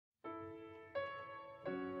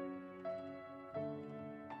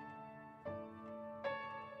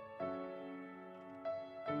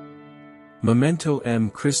Memento M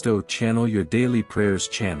Christo channel, your daily prayers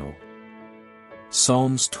channel.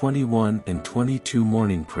 Psalms 21 and 22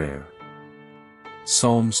 morning prayer.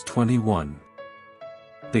 Psalms 21.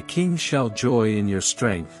 The king shall joy in your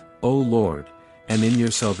strength, O Lord, and in your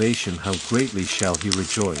salvation how greatly shall he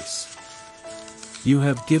rejoice. You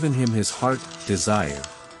have given him his heart's desire,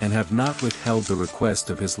 and have not withheld the request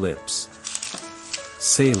of his lips.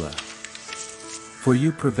 Selah. For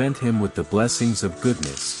you prevent him with the blessings of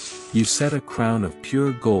goodness, you set a crown of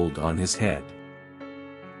pure gold on his head.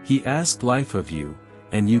 He asked life of you,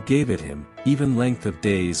 and you gave it him, even length of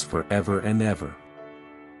days forever and ever.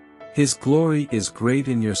 His glory is great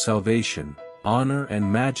in your salvation, honor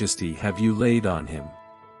and majesty have you laid on him.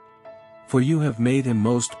 For you have made him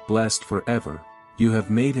most blessed forever, you have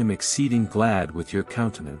made him exceeding glad with your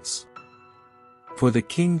countenance. For the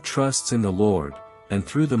king trusts in the Lord, and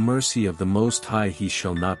through the mercy of the Most High he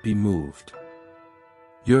shall not be moved.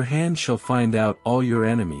 Your hand shall find out all your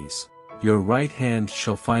enemies, your right hand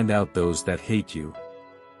shall find out those that hate you.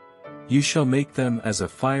 You shall make them as a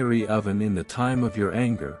fiery oven in the time of your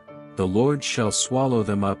anger, the Lord shall swallow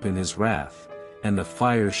them up in his wrath, and the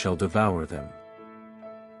fire shall devour them.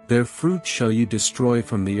 Their fruit shall you destroy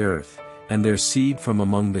from the earth, and their seed from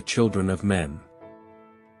among the children of men.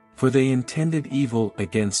 For they intended evil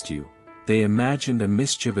against you, they imagined a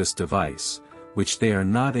mischievous device, which they are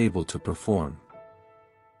not able to perform.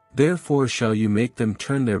 Therefore shall you make them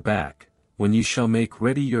turn their back, when you shall make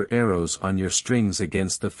ready your arrows on your strings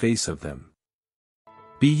against the face of them.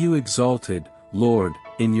 Be you exalted, Lord,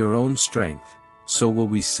 in your own strength, so will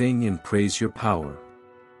we sing and praise your power.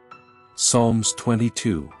 Psalms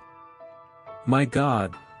 22. My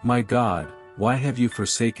God, why have you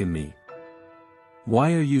forsaken me?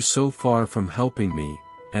 Why are you so far from helping me,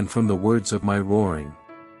 and from the words of my roaring?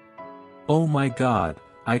 O my God,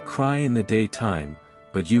 I cry in the daytime,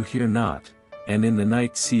 but you hear not, and in the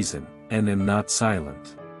night season, and am not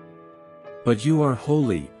silent. But you are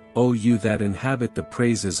holy, O you that inhabit the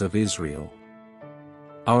praises of Israel.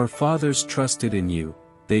 Our fathers trusted in you,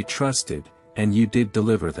 they trusted, and you did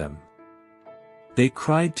deliver them. They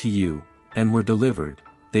cried to you, and were delivered,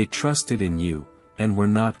 they trusted in you, and were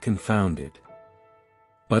not confounded.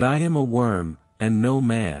 But I am a worm, and no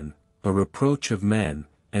man, a reproach of men,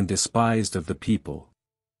 and despised of the people.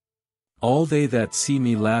 All they that see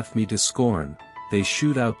me laugh me to scorn, they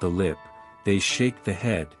shoot out the lip, they shake the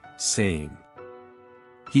head, saying,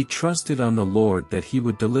 He trusted on the Lord that he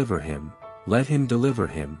would deliver him, let him deliver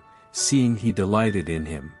him, seeing he delighted in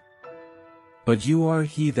him. But you are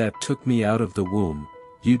he that took me out of the womb,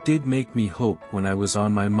 you did make me hope when I was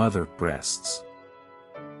on my mother's breasts.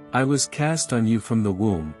 I was cast on you from the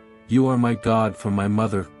womb, you are my God from my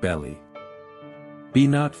mother's belly. Be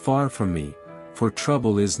not far from me, for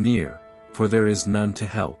trouble is near, for there is none to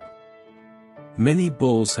help. Many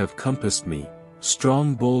bulls have compassed me,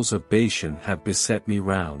 strong bulls of Bashan have beset me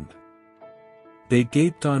round. They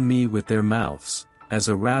gaped on me with their mouths, as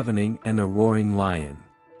a ravening and a roaring lion.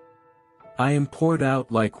 I am poured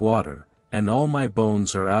out like water, and all my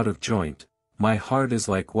bones are out of joint, my heart is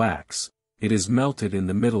like wax, it is melted in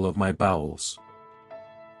the middle of my bowels.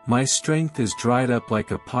 My strength is dried up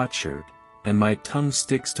like a potsherd, and my tongue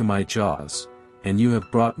sticks to my jaws, and you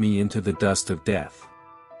have brought me into the dust of death.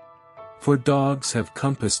 For dogs have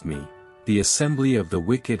compassed me, the assembly of the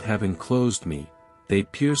wicked have enclosed me, they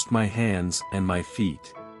pierced my hands and my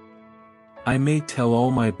feet. I may tell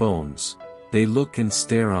all my bones, they look and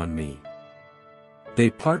stare on me. They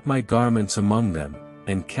part my garments among them,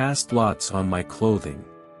 and cast lots on my clothing.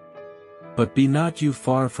 But be not you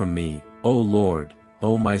far from me, O Lord,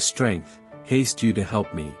 O my strength, haste you to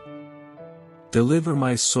help me. Deliver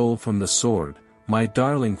my soul from the sword, my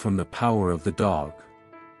darling from the power of the dog.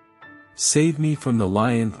 Save me from the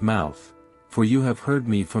lion's mouth, for you have heard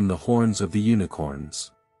me from the horns of the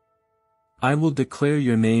unicorns. I will declare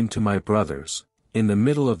your name to my brothers, in the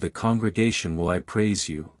middle of the congregation will I praise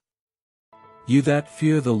you. You that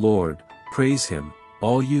fear the Lord, praise him,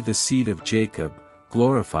 all you the seed of Jacob,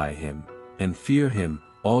 glorify him, and fear him,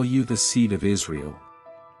 all you the seed of Israel.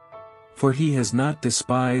 For he has not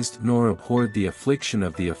despised nor abhorred the affliction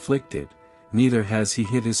of the afflicted, neither has he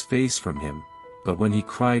hid his face from him, but when he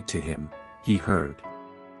cried to him, he heard.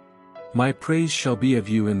 My praise shall be of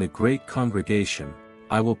you in the great congregation,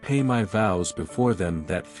 I will pay my vows before them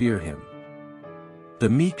that fear him. The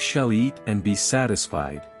meek shall eat and be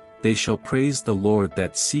satisfied, they shall praise the Lord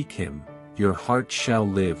that seek him, your heart shall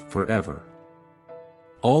live forever.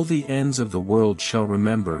 All the ends of the world shall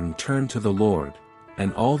remember and turn to the Lord,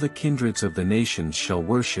 and all the kindreds of the nations shall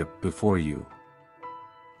worship before you.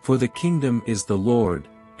 For the kingdom is the Lord,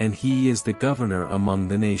 and he is the governor among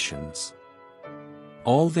the nations.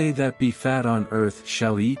 All they that be fat on earth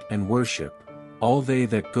shall eat and worship, all they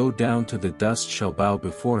that go down to the dust shall bow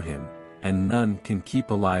before him, and none can keep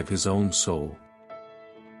alive his own soul.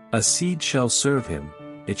 A seed shall serve him,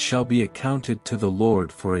 it shall be accounted to the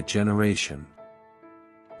Lord for a generation.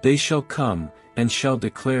 They shall come, and shall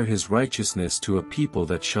declare his righteousness to a people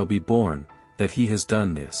that shall be born, that he has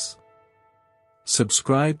done this.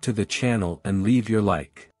 Subscribe to the channel and leave your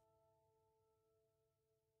like.